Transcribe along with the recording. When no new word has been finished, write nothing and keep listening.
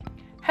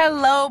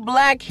Hello,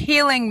 Black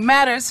Healing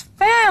Matters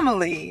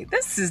family.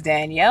 This is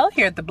Danielle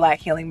here at the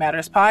Black Healing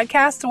Matters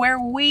podcast, where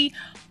we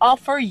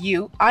offer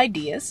you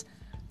ideas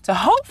to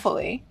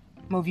hopefully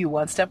move you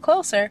one step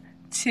closer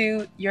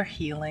to your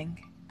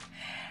healing.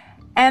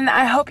 And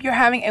I hope you're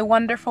having a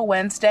wonderful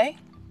Wednesday.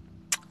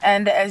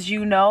 And as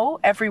you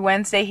know, every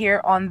Wednesday here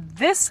on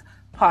this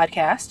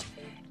podcast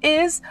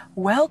is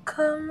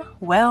Welcome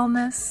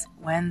Wellness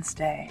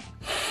Wednesday.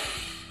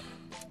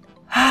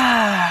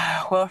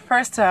 Well,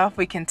 first off,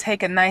 we can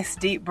take a nice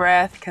deep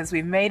breath because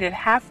we've made it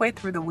halfway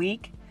through the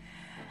week.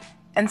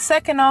 And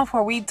second off,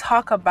 where we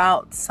talk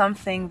about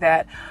something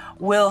that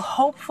will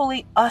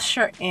hopefully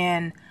usher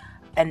in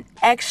an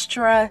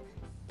extra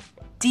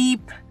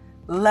deep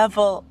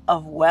level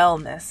of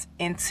wellness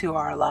into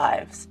our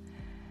lives.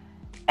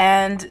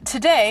 And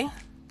today,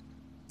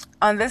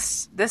 on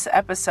this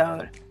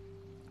episode,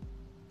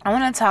 I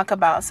want to talk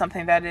about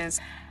something that is,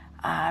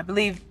 I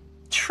believe,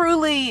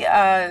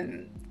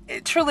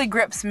 it truly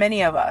grips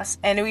many of us,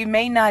 and we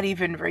may not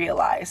even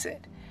realize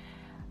it.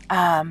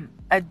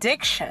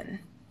 Addiction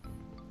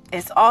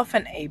is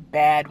often a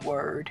bad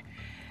word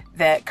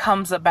that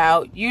comes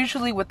about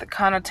usually with the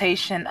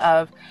connotation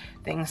of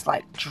things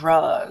like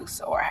drugs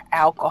or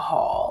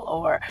alcohol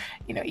or,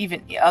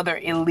 even other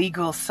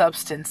illegal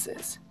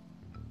substances.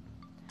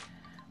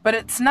 But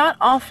it's not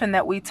often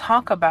that we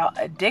talk about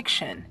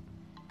addiction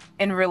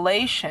in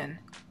relation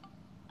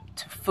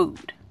to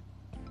food.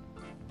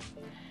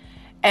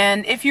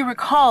 And if you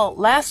recall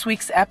last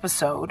week's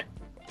episode,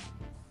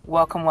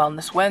 Welcome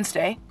Wellness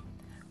Wednesday,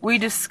 we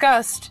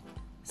discussed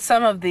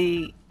some of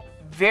the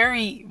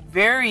very,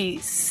 very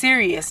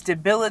serious,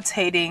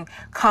 debilitating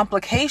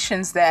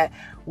complications that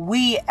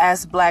we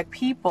as Black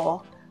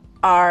people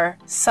are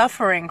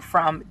suffering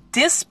from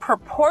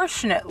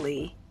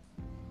disproportionately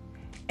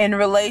in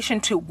relation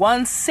to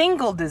one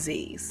single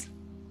disease,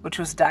 which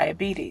was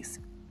diabetes.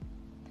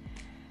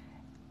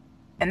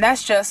 And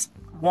that's just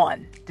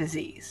one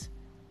disease.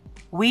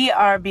 We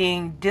are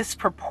being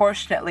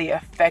disproportionately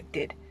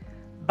affected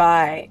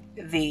by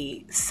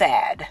the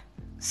sad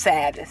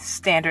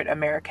standard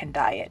American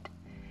diet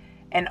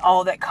and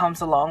all that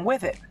comes along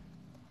with it.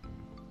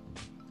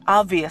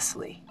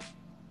 Obviously,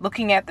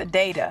 looking at the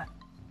data,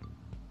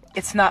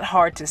 it's not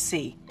hard to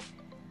see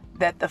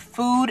that the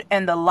food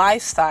and the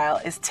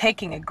lifestyle is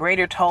taking a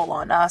greater toll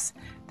on us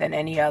than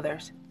any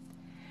others.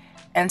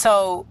 And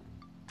so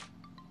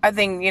I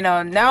think,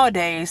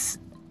 nowadays,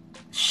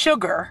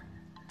 sugar,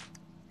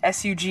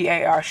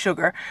 S-U-G-A-R,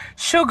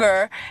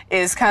 sugar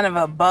is kind of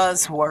a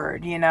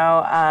buzzword,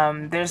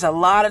 There's a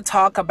lot of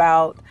talk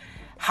about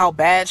how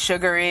bad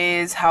sugar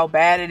is, how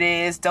bad it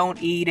is, don't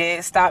eat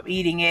it, stop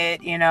eating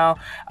it,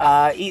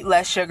 eat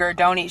less sugar,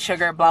 don't eat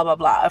sugar, blah, blah,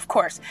 blah. Of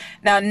course.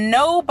 Now,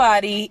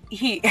 nobody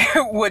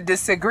would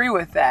disagree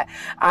with that.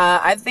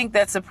 I think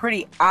that's a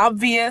pretty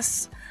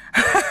obvious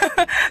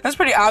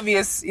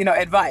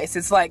advice.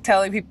 It's like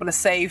telling people to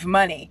save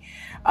money,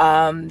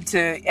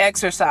 to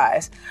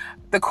exercise.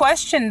 The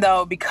question,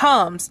 though,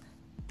 becomes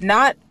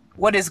not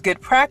what is good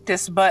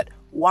practice, but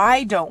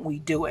why don't we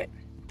do it?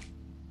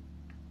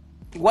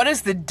 What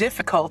is the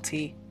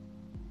difficulty?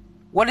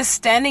 What is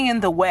standing in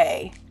the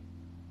way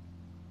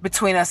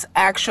between us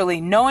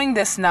actually knowing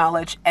this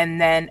knowledge and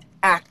then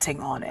acting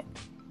on it?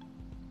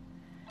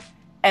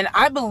 And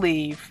I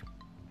believe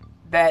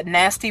that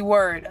nasty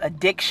word,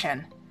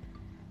 addiction,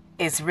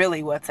 is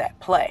really what's at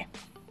play.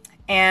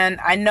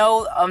 And I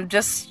know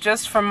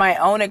just from my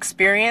own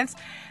experience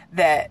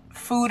that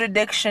food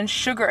addiction,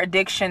 sugar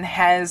addiction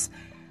has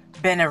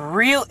been a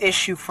real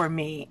issue for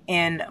me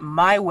in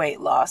my weight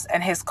loss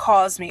and has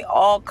caused me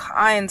all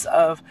kinds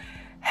of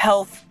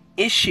health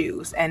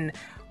issues and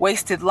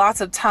wasted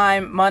lots of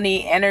time,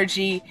 money,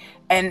 energy,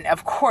 and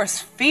of course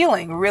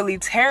feeling really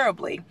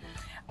terribly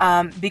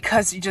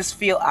because you just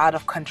feel out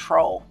of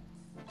control.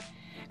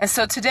 And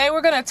so today we're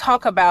going to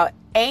talk about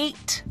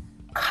 8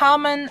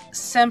 common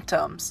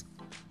symptoms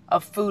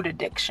of food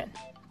addiction.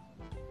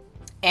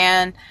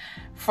 And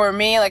for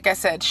me, like I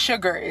said,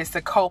 sugar is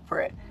the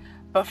culprit.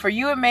 But for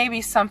you, it may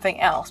be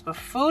something else. But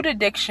food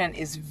addiction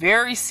is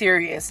very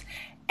serious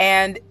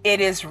and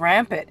it is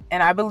rampant.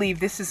 And I believe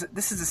this is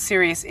a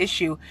serious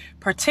issue,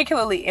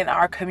 particularly in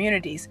our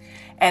communities.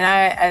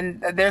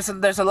 And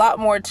there's a lot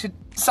more to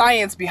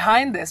science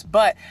behind this,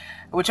 but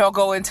which I'll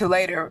go into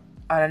later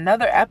on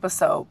another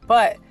episode.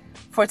 But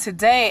for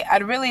today,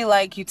 I'd really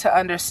like you to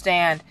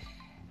understand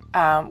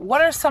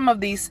what are some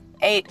of these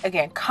 8,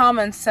 again,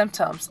 common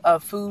symptoms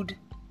of food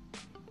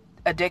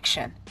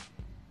addiction,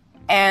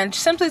 and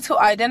simply to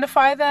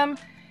identify them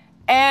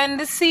and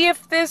to see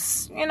if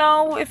this,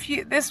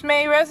 this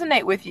may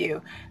resonate with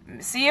you.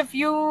 See if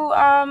you,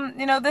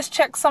 this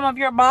checks some of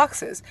your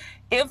boxes.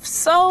 If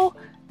so,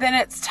 then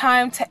it's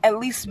time to at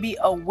least be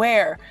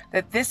aware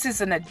that this is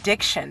an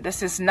addiction.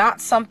 This is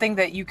not something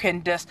that you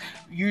can just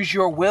use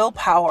your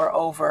willpower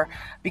over,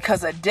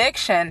 because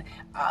addiction,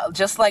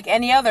 just like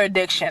any other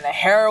addiction, a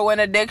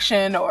heroin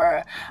addiction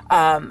or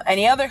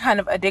any other kind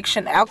of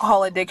addiction,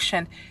 alcohol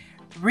addiction,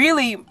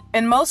 really,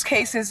 in most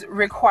cases,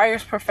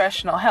 requires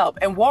professional help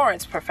and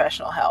warrants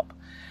professional help.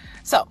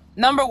 So,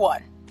 number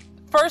one,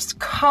 first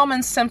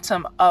common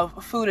symptom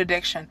of food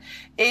addiction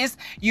is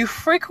you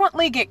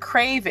frequently get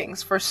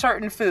cravings for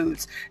certain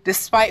foods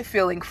despite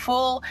feeling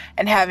full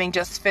and having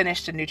just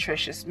finished a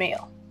nutritious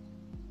meal.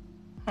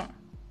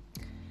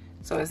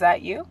 So is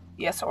that you?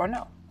 Yes or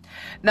no?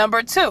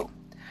 Number two,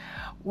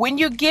 when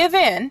you give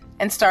in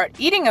and start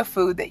eating a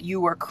food that you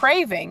were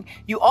craving,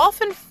 you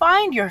often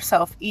find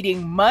yourself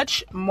eating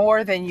much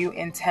more than you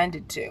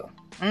intended to.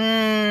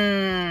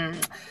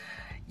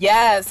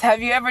 Yes.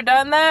 Have you ever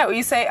done that? Where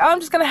you say, I'm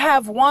just going to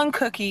have one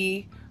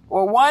cookie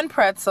or one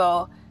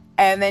pretzel,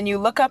 and then you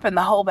look up and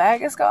the whole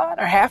bag is gone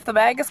or half the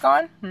bag is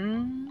gone?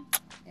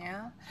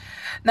 Yeah.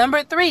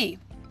 Number three,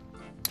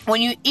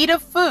 when you eat a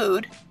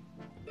food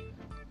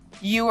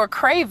you are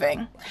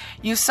craving,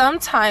 you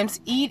sometimes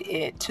eat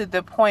it to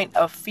the point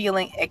of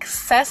feeling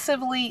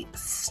excessively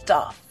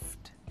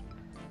stuffed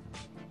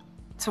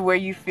to where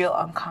you feel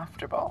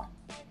uncomfortable.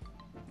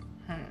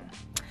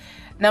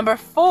 Number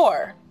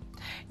four,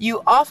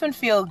 you often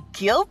feel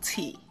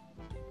guilty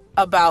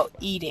about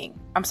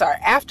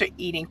after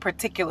eating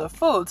particular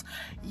foods,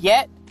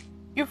 yet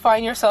you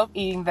find yourself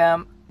eating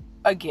them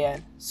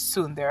again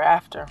soon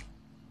thereafter.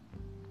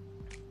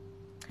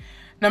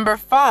 Number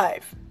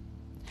five,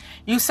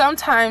 you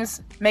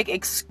sometimes make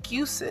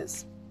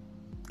excuses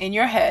in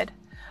your head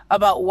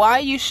about why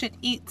you should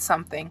eat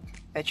something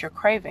that you're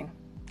craving.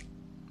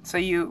 So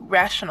you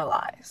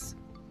rationalize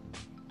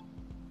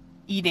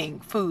eating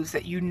foods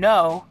that you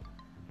know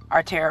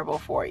are terrible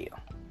for you,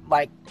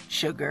 like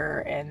sugar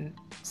and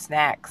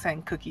snacks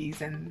and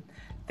cookies and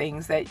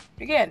things that,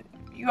 again,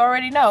 you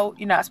already know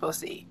you're not supposed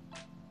to eat.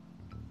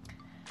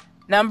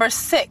 Number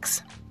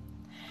six,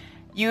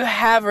 you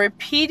have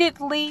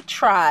repeatedly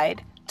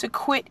tried to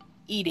quit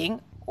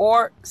eating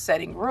or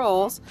setting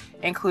rules,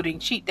 including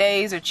cheat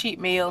days or cheat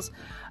meals,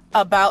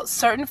 about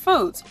certain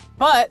foods,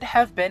 but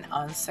have been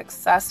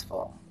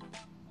unsuccessful.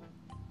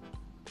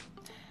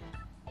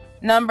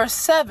 Number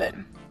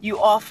seven, you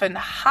often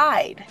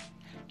hide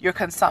your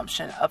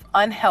consumption of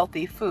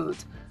unhealthy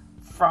foods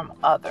from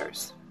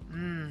others.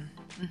 And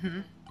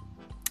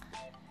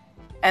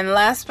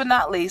last but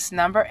not least,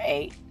 number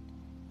eight,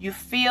 you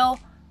feel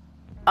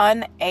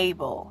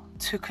unable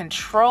to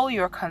control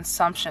your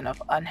consumption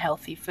of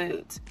unhealthy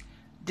foods,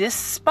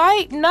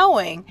 despite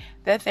knowing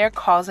that they're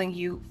causing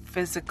you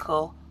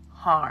physical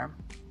harm,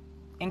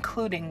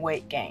 including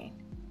weight gain.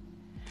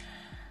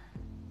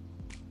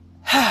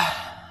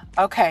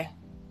 Okay,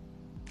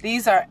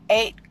 these are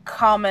 8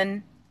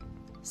 common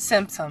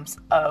symptoms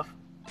of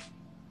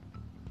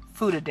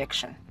food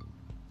addiction.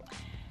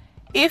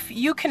 If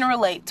you can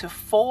relate to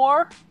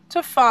 4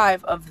 to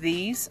 5 of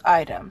these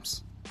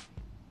items,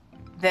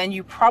 then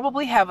you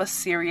probably have a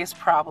serious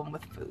problem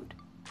with food.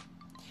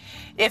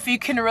 If you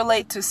can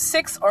relate to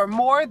 6 or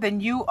more,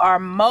 then you are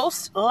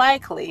most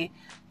likely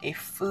a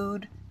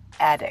food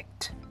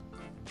addict.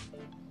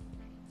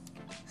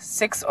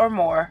 6 or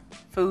more,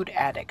 food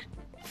addict.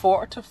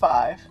 4 to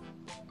 5,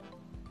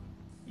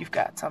 you've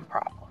got some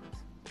problems.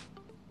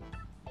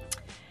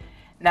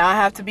 Now I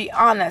have to be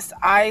honest,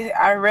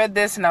 I read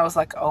this and I was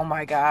like, oh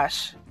my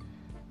gosh,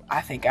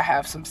 I think I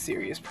have some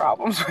serious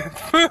problems with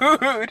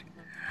food.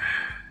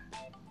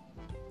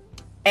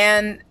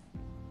 And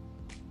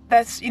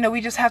that's,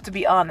 we just have to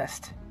be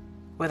honest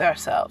with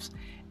ourselves.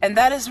 And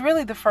that is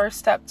really the first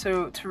step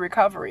to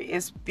recovery,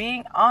 is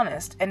being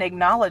honest and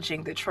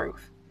acknowledging the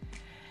truth.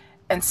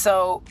 And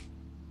so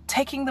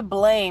taking the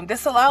blame,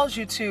 this allows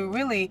you to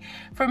really,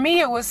 for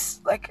me, it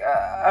was like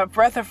a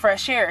breath of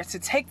fresh air to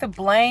take the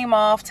blame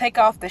off, take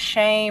off the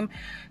shame,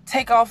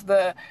 take off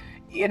the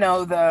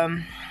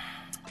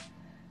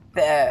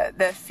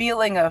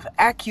feeling of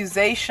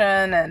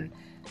accusation and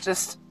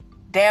just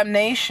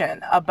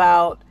damnation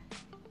about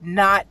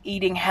not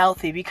eating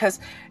healthy. Because,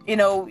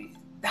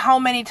 how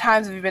many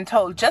times have you been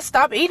told, just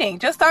stop eating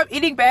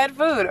bad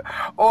food,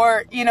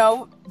 or,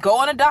 go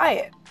on a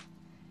diet.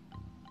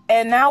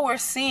 And now we're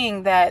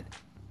seeing that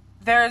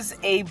there's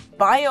a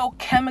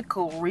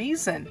biochemical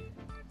reason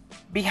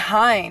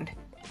behind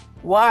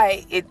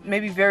why it may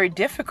be very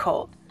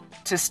difficult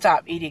to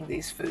stop eating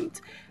these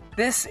foods.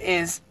 This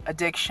is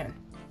addiction.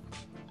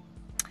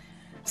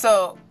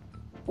 So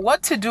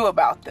what to do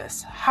about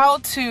this? How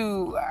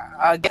to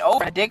get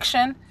over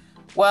addiction?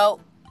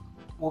 Well,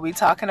 we'll be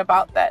talking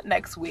about that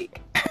next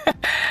week.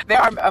 There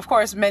are, of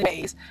course, many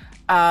ways,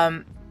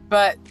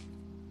 but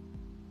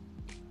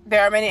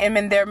there are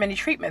many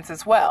treatments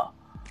as well.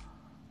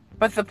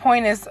 But the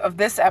point of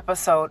this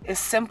episode is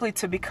simply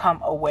to become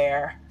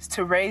aware,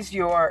 to raise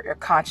your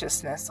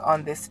consciousness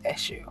on this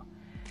issue.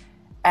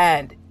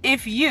 And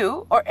if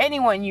you or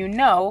anyone you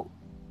know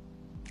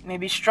may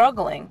be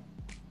struggling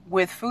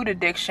with food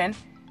addiction,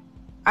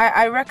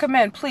 I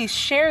recommend please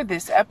share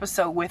this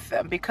episode with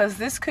them, because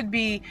this could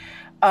be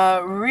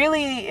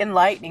really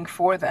enlightening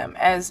for them,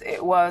 as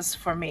it was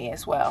for me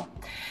as well.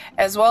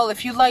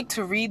 If you'd like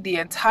to read the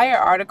entire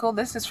article,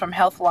 this is from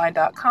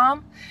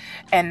healthline.com,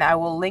 and I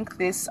will link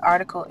this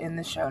article in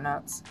the show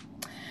notes.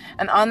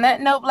 And on that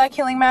note, Black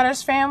Healing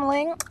Matters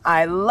family,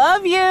 I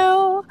love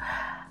you.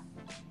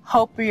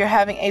 Hope you're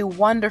having a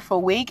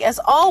wonderful week. As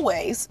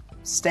always,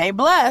 stay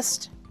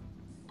blessed.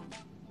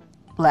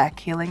 Black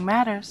Healing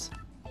Matters.